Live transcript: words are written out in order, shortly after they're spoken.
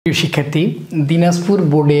শিক্ষার্থী, দিনাজপুর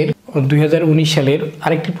বোর্ডের 2019 সালের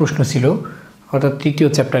আরেকটি প্রশ্ন ছিল, অর্থাৎ তৃতীয়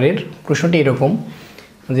চ্যাপ্টারের প্রশ্নটি এরকম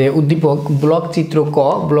যে উদ্দীপক ব্লক চিত্র ক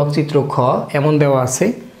ব্লক চিত্র খ এমন দেওয়া আছে।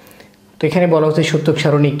 তো এখানে বলা হচ্ছে সত্যক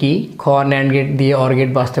সারণী কি, খ ন্যান্ড গেট দিয়ে অর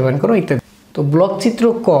গেট বাস্তবায়ন করো ইত্যাদি। তো ব্লক চিত্র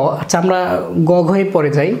ক, আচ্ছা আমরা গ ঘয়ে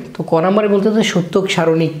পড়ে যাই। তো ক নম্বরে বলতে হচ্ছে সত্যক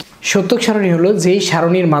সারণী। সত্যক সারণী হলো যেই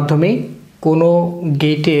সারণীর মাধ্যমে কোনো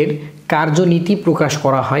গেটের কার্যনীতি প্রকাশ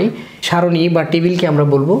করা হয়, সারণী বা টেবিলকে আমরা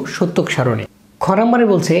বলবো সত্যক সারণী। খ নম্বরে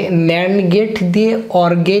বলছে ন্যান্ড গেট দিয়ে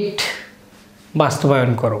অর গেট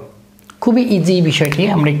বাস্তবায়ন করো। খুবই ইজি বিষয়টি,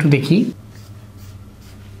 আমরা একটু দেখি।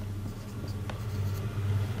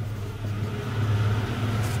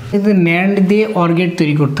 ন্যান্ড দিয়ে অর গেট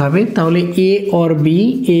তৈরি করতে হবে, তাহলে এ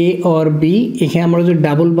অর বি এখানে আমরা যদি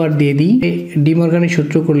ডাবল বার দিয়ে দিই, ডি মর্গানের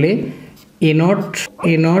সূত্র করলে এ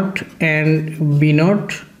নট অ্যান্ড বি নট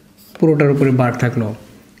পুরোটার উপরে বার থাকলো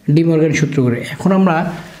ডি মর্গানের সূত্র করে। এখন আমরা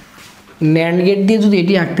ন্যান্ড গেট দিয়ে যদি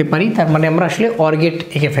এটি আঁকতে পারি, তার মানে আমরা আসলে অর গেট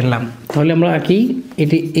এঁকে ফেললাম। তাহলে আমরা আঁকি,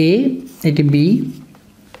 এটি এ, এটি B,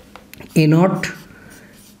 A not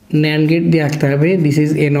NAND gate দিয়ে আঁকতে হবে, this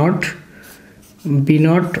is a not. B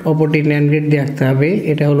not অপরটি ন্যান্ড গেট দিয়ে আঁকতে হবে,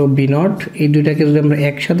 এটা হলো বি নট। এই দুইটাকে যদি আমরা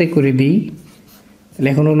একসাথে করে দিই, তাহলে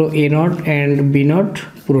এখন হলো এ নট অ্যান্ড বি নট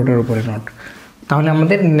পুরোটার উপরে নট। তাহলে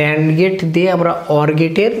আমাদের ন্যান্ড গেট দিয়ে আমরা অর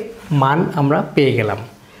গেটের মান আমরা পেয়ে গেলাম।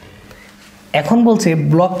 এখন বলছে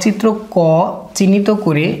ব্লক চিত্র ক চিহ্নিত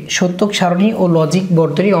করে সত্যক সারণী ও লজিক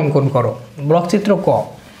বর্তনী অঙ্কন করো। ব্লক চিত্র ক,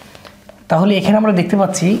 তাহলে এখানে আমরা দেখতে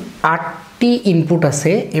পাচ্ছি 8টি ইনপুট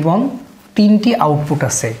আছে এবং 3টি আউটপুট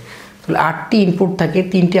আছে। তাহলে 8টি ইনপুট থাকে,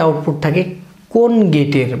 3টি আউটপুট থাকে কোন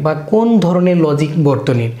গেটের বা কোন ধরনের লজিক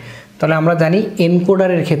বর্তনীর। তাহলে আমরা জানি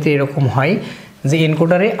এনকোডারের ক্ষেত্রে এরকম হয় যে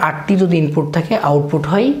এনকোডারে 8টি যদি ইনপুট থাকে, আউটপুট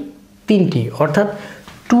হয় 3টি, অর্থাৎ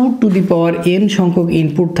 2 টু দি পাওয়ার n সংখ্যক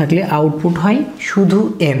ইনপুট থাকলে আউটপুট হয় শুধু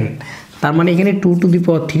n। তার মানে এখানে 2 টু দি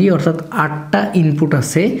পাওয়ার 3 অর্থাৎ 8টা ইনপুট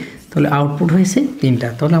আছে, তাহলে আউটপুট হয়েছে 3টা।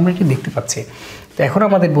 তাহলে আমরা এটি দেখতে পাচ্ছি। তো এখন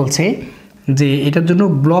আমাদের বলছে যে এটার জন্য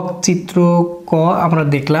ব্লক চিত্র ক আমরা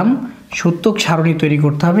দেখলাম, সত্যক সারণী তৈরি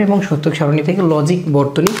করতে হবে এবং সত্যক সারণী থেকে লজিক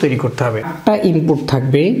বর্তনী তৈরি করতে হবে। 8টা ইনপুট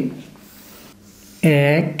থাকবে,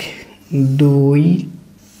 1 2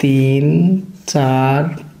 3 4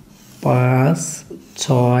 5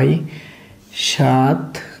 6 7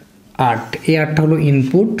 8। এই 8টা হলো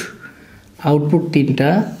ইনপুট, আউটপুট 3টা,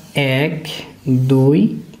 1 2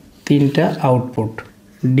 3টা output,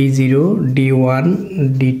 D0 D1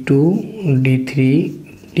 D2 D3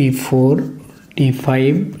 D4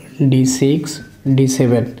 D5 D6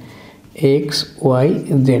 D7 X Y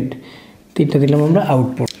Z 3টা দিলাম আমরা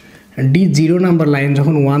আউটপুট। D0 নাম্বার লাইন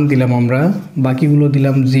যখন 1 দিলাম আমরা, বাকিগুলো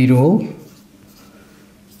দিলাম 0।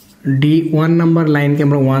 D1 নাম্বার লাইনকে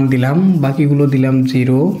আমরা 1 দিলাম, বাকিগুলো দিলাম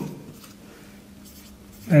 0।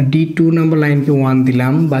 D2 নাম্বার লাইনকে 1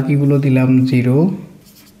 দিলাম, বাকিগুলো দিলাম 0।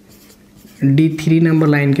 D3 নাম্বার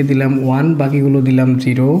লাইনকে দিলাম 1, বাকিগুলো দিলাম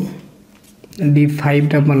 0। D5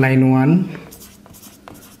 number line 1,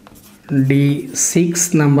 D6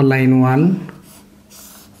 number line 1,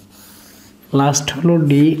 last হলো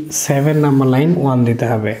D7 নাম্বার লাইন 1 দিতে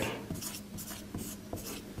হবে।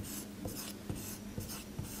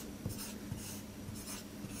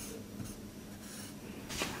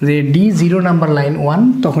 যে D0 নাম্বার লাইন 1,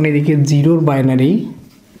 তখন এদিকে 0 বাইনারি।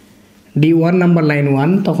 D1 নাম্বার লাইন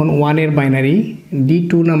 1, তখন 1 এর বাইনারি।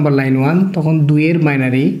 D2 নাম্বার লাইন 1, তখন 2 এর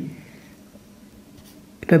বাইনারি।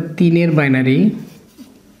 এটা 3 এর বাইনারি,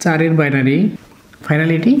 4 এর বাইনারি,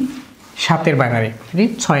 ফাইনালি এটি 7 এর বাইনারি, এটি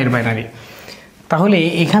 6 এর বাইনারি। তাহলে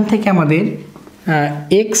এখান থেকে আমাদের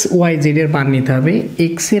x y z এর মান নিতে হবে।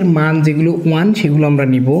 x এর মান যেগুলো 1 সেগুলো আমরা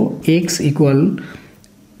নিব। x ইকুয়াল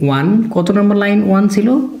 1, কত নাম্বার লাইন 1 ছিল?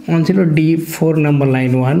 1 ছিল D4 নাম্বার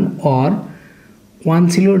লাইন 1, অর 1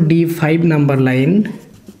 ছিল D5 নাম্বার লাইন,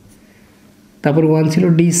 তারপর 1 ছিল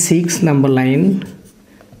D6 নাম্বার লাইন,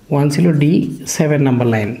 1 ছিল D7 নাম্বার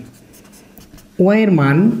লাইন। y এর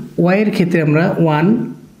মান, y এর ক্ষেত্রে আমরা 1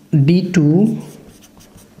 D2,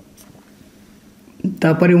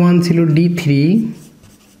 তারপরে 1 ছিল D3,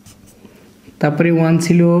 তারপরে 1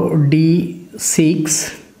 ছিল D6,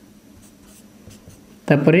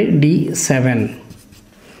 তারপরে D7।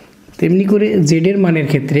 তেমনি করে z এর মানের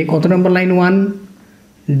ক্ষেত্রে কত নাম্বার লাইন 1?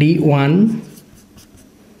 D1,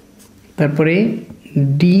 তারপরে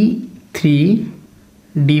D3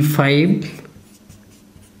 D5,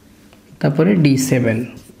 তারপরে D7।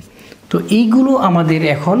 তো এইগুলো আমাদের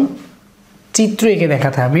এখন চিত্র এঁকে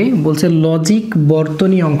দেখাতে হবে। বলছে লজিক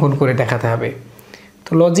বর্তনী অঙ্কন করে দেখাতে হবে।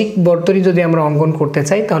 তো লজিক বর্তনী যদি আমরা অঙ্কন করতে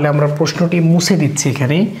চাই, তাহলে আমরা প্রশ্নটি মুছে দিচ্ছি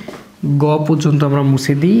এখানে। গ পর্যন্ত আমরা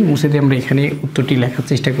মুছে দিই, মুছে দিয়ে আমরা এখানে উত্তরটি লেখার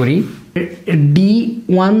চেষ্টা করি।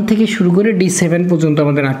 D1 থেকে শুরু করে D7 পর্যন্ত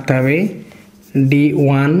আমাদের আঁকতে হবে।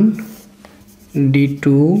 D1, D2,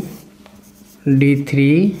 D3,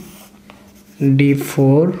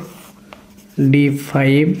 D4,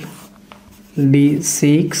 D5,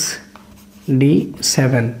 D6,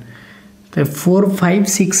 D7। তাই 4, 5,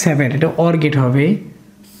 6, 7 এটা অর গেট হবে।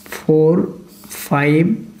 4, 5,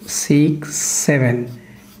 6, 7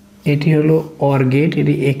 এটি হলো অর গেট,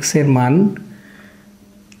 এটি এক্স এর মান।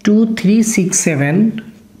 2, 3, 6, 7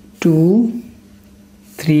 2,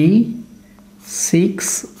 3, 6,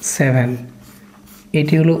 7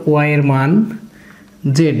 এটি হলো ওয়াই এর মান।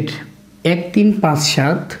 জেড 1, 3, 5,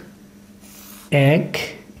 7 1,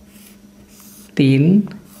 3,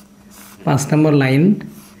 5 নম্বর লাইন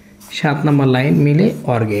 7 নম্বর লাইন মিলে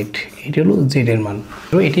অর গেট, এটি হলো জেড এর মান।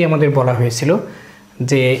 তো এটি আমাদের বলা হয়েছিল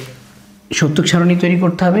যে সত্যক সারণী তৈরি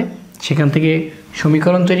করতে হবে, সেখান থেকে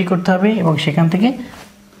সমীকরণ তৈরি করতে হবে এবং সেখান থেকে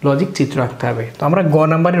লজিক চিত্র আঁকতে হবে। তো আমরা গ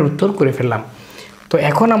নাম্বারের উত্তর করে ফেললাম। তো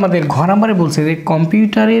এখন আমাদের ঘ নাম্বারে বলছে যে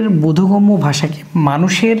কম্পিউটারের বোধগম্য ভাষাকে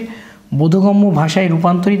মানুষের বোধগম্য ভাষায়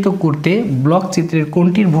রূপান্তরিত করতে ব্লক চিত্রের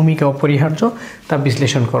কোনটির ভূমিকা অপরিহার্য তা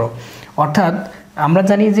বিশ্লেষণ করো। অর্থাৎ আমরা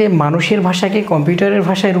জানি যে মানুষের ভাষাকে কম্পিউটারের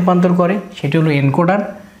ভাষায় রূপান্তর করে, সেটি হলো এনকোডার।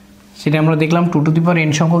 সেটা আমরা দেখলাম 2 টু দি পাওয়ার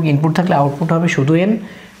n সংখ্যক ইনপুট থাকলে আউটপুট হবে শুধু n।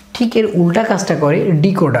 ঠিক এর উল্টা কাজটা করে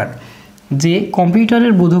ডিকোডার, যে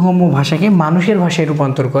কম্পিউটারের বোধগম্য ভাষাকে মানুষের ভাষায়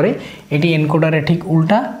রূপান্তর করে, এটি এনকোডারের ঠিক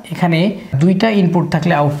উল্টা। এখানে 2টা ইনপুট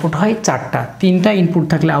থাকলে আউটপুট হয় 4টা, 3টা ইনপুট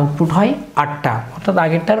থাকলে আউটপুট হয় 8টা, অর্থাৎ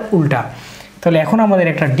আগেরটার উল্টা। তাহলে এখন আমাদের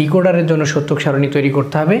একটা ডিকোডারের জন্য সত্যক সারণী তৈরি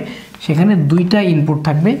করতে হবে, সেখানে 2টা ইনপুট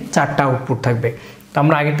থাকবে 4টা আউটপুট থাকবে। তো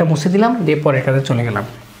আমরা আগেরটা মুছে দিলাম, দিয়ে পরের কাজে চলে গেলাম।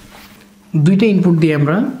 2টা ইনপুট দিয়ে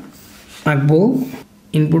আমরা আঁকবো।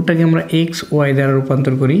 ইনপুটটাকে আমরা এক্স ওয়াই দ্বারা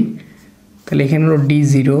রূপান্তর করি। তাহলে এখানে হলো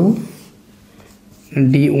D0,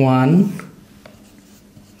 D1,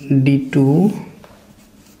 D2,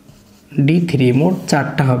 D3, মোট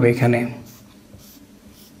 4টা হবে এখানে,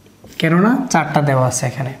 কেননা 4টা দেওয়া আছে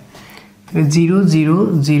এখানে। 0, 0,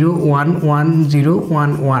 0, 1, 1, 0,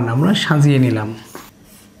 1, 1 আমরা সাজিয়ে নিলাম।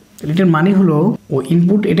 এটার মানে হলো ও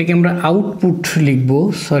ইনপুট, এটাকে আমরা আউটপুট লিখবো,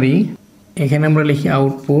 সরি এখানে আমরা লিখি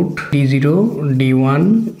output D0, D1,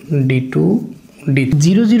 D2, D3।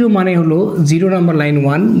 0, 0 মানে হলো 0 নাম্বার লাইন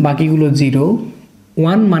 1, বাকিগুলো 0।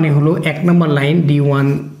 1 মানে হলো 1 নাম্বার লাইন D1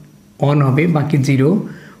 অন হবে, বাকি 0।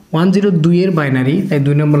 1, 0 2 এর বাইনারি, তাই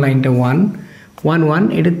 2 নম্বর লাইনটা 1, 1, 1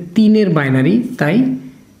 এটা 3 এর বাইনারি, তাই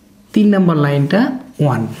 3 নম্বর লাইনটা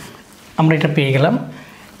 1। আমরা এটা পেয়ে গেলাম।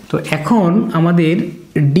 তো এখন আমাদের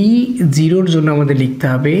D0 জন্য আমাদের লিখতে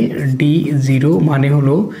হবে D0 মানে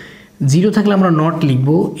হলো 0 থাকলে আমরা নট লিখব,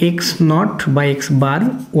 এক্স নট বা x bar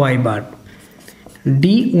y bar.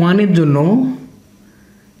 D1 এর জন্য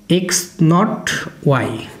এক্স নট ওয়াই।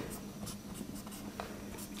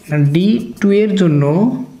 D2 এর জন্য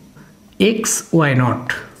এক্স ওয়াই নট।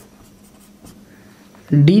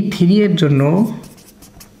 D3 এর জন্য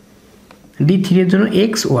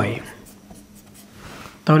এক্স ওয়াই।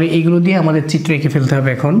 তাহলে এইগুলো দিয়ে আমাদের চিত্র এঁকে ফেলতে হবে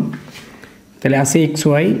এখন। তাহলে আছে এক্স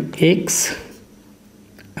ওয়াই, এক্স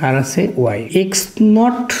আর আছে Y. X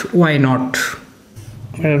not why not,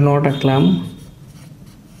 not আঁকলাম।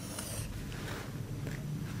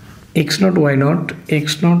 X not why not,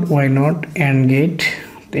 x not why not and get,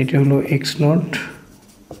 এটা হলো এক্স নট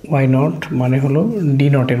ওয়াই নট মানে হলো ডি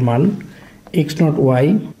নটের মান। X not Y,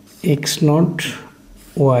 x not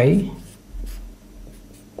Y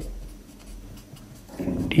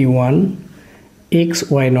D1, x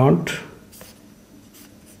why not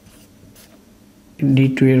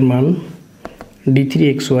D2 এর মান। D3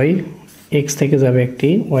 x Y, x থেকে যাবে একটি,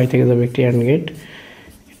 ওয়াই থেকে যাবে একটি অ্যান্ড গেট,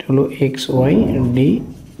 এটা হলো এক্স ওয়াই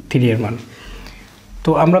D3 এর মান। তো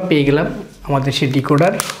আমরা পেয়ে গেলাম আমাদের সেই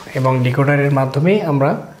ডিকোডার, এবং ডিকোডারের মাধ্যমে আমরা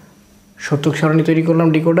সত্যক সারণী তৈরি করলাম।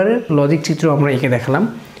 ডিকোডারের লজিক চিত্র আমরা এঁকে দেখালাম।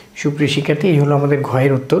 সুপ্রিয় শিক্ষার্থী, এই হলো আমাদের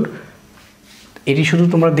ঘয়ের উত্তর। এটি শুধু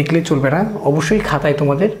তোমরা দেখলে চলবে না, অবশ্যই খাতায়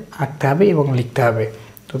তোমাদের আঁকতে হবে এবং লিখতে হবে।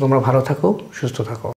 তো তোমরা ভালো থাকো, সুস্থ থাকো।